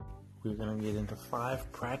we're going to get into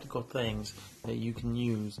 5 practical things that you can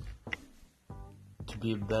use to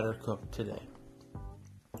be a better cook today.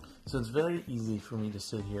 So it's very easy for me to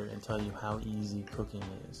sit here and tell you how easy cooking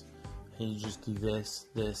is. And you just do this,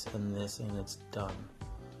 this, and this, and it's done.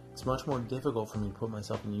 It's much more difficult for me to put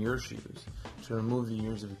myself in your shoes, to remove the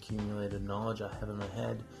years of accumulated knowledge I have in my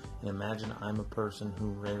head, and imagine I'm a person who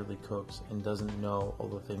rarely cooks and doesn't know all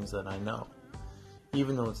the things that I know.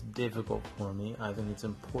 Even though it's difficult for me, I think it's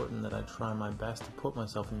important that I try my best to put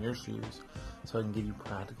myself in your shoes so I can give you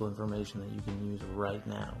practical information that you can use right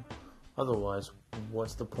now. Otherwise,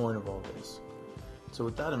 what's the point of all this? So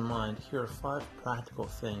with that in mind, here are 5 practical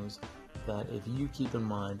things that if you keep in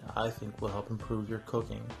mind, I think will help improve your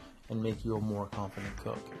cooking and make you a more confident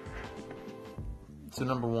cook. So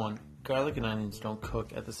number 1, garlic and onions don't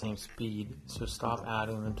cook at the same speed, so stop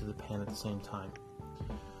adding them to the pan at the same time.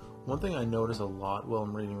 One thing I notice a lot while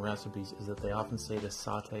I'm reading recipes is that they often say to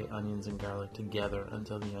saute onions and garlic together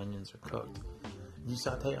until the onions are cooked. If you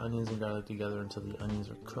saute onions and garlic together until the onions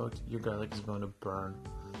are cooked, your garlic is going to burn.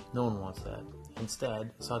 No one wants that.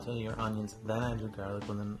 Instead, saute your onions, then add your garlic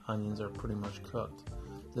when the onions are pretty much cooked.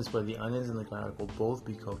 This way the onions and the garlic will both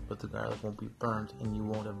be cooked, but the garlic won't be burnt and you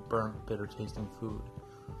won't have burnt, bitter tasting food.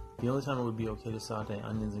 The only time it would be okay to saute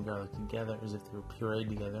onions and garlic together is if they were pureed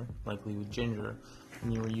together, likely with ginger,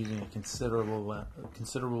 and you were using a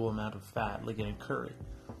considerable amount of fat, like in a curry.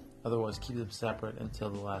 Otherwise, keep them separate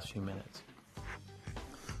until the last few minutes.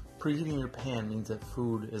 Preheating your pan means that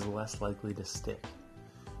food is less likely to stick.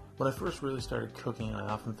 When I first really started cooking, I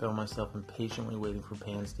often found myself impatiently waiting for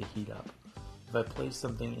pans to heat up. If I placed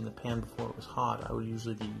something in the pan before it was hot, I would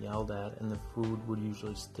usually get yelled at and the food would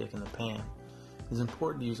usually stick in the pan. It's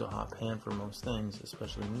important to use a hot pan for most things,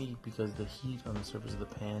 especially meat, because the heat on the surface of the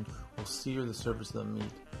pan will sear the surface of the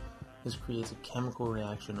meat. This creates a chemical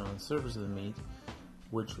reaction on the surface of the meat,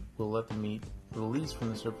 which will let the meat release from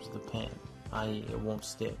the surface of the pan, i.e. it won't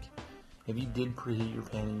stick. If you did preheat your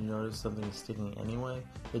pan and you notice something is sticking anyway,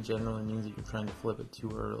 it generally means that you're trying to flip it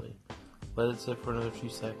too early. Let it sit for another few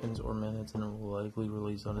seconds or minutes and it will likely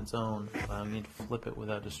release on its own, allowing you to flip it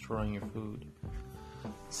without destroying your food.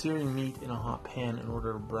 Searing meat in a hot pan in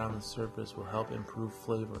order to brown the surface will help improve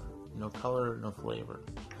flavor. No color, no flavor.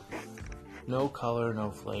 No color, no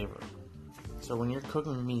flavor. So when you're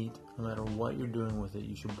cooking meat, no matter what you're doing with it,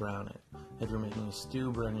 you should brown it. If you're making a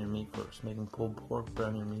stew, brown your meat first. Making pulled pork,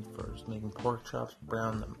 brown your meat first. Making pork chops,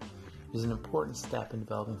 brown them. It is an important step in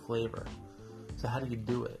developing flavor. So how do you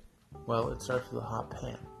do it? Well, it starts with a hot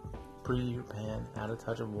pan. Preheat your pan, add a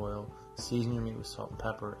touch of oil, season your meat with salt and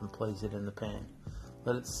pepper, and place it in the pan.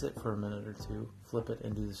 Let it sit for a minute or two, flip it,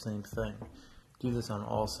 and do the same thing. Do this on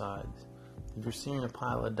all sides. If you're searing a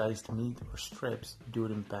pile of diced meat or strips, do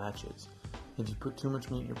it in batches. If you put too much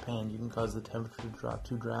meat in your pan, you can cause the temperature to drop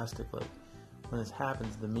too drastically. When this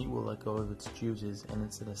happens, the meat will let go of its juices, and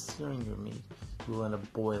instead of searing your meat, you will end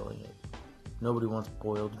up boiling it. Nobody wants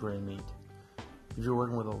boiled gray meat. If you're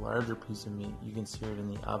working with a larger piece of meat, you can sear it in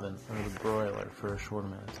the oven or the broiler for a short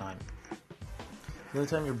amount of time. The only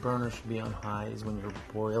time your burner should be on high is when you're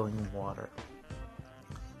boiling water.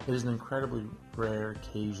 It is an incredibly rare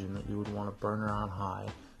occasion that you would want a burner on high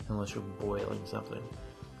unless you're boiling something.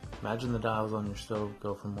 Imagine the dials on your stove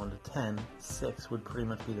go from 1 to 10, 6 would pretty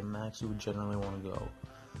much be the max you would generally want to go.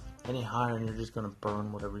 Any higher and you're just going to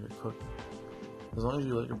burn whatever you're cooking. As long as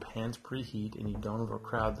you let your pans preheat and you don't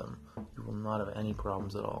overcrowd them, you will not have any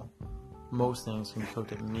problems at all. Most things can be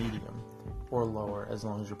cooked at medium or lower as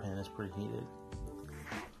long as your pan is preheated.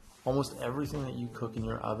 Almost everything that you cook in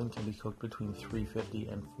your oven can be cooked between 350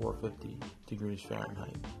 and 450 degrees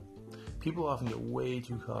Fahrenheit. People often get way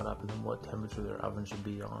too caught up in what temperature their oven should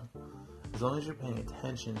be on. As long as you're paying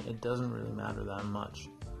attention, it doesn't really matter that much.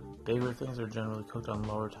 Bigger things are generally cooked on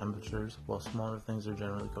lower temperatures, while smaller things are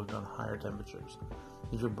generally cooked on higher temperatures.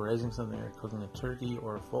 If you're braising something or cooking a turkey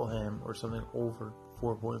or a full ham or something over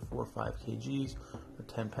 4.45 kgs or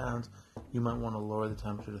 10 pounds, you might want to lower the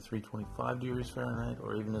temperature to 325 degrees Fahrenheit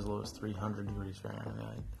or even as low as 300 degrees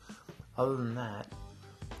Fahrenheit. Other than that,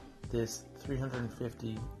 this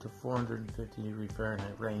 350 to 450 degree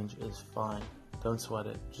Fahrenheit range is fine. Don't sweat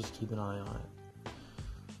it, just keep an eye on it.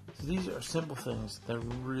 So these are simple things that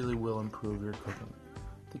really will improve your cooking.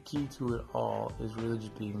 The key to it all is really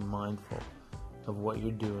just being mindful of what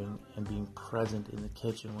you're doing and being present in the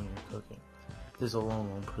kitchen when you're cooking. This alone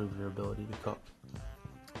will improve your ability to cook.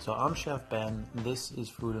 So I'm Chef Ben, this is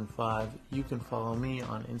Food in 5. You can follow me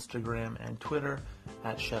on Instagram and Twitter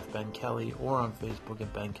at Chef Ben Kelly or on Facebook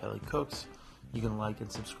at Ben Kelly Cooks. You can like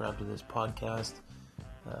and subscribe to this podcast.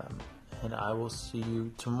 And I will see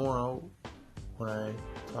you tomorrow when I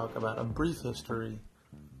talk about a brief history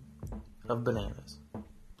of bananas.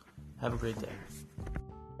 Have a great day.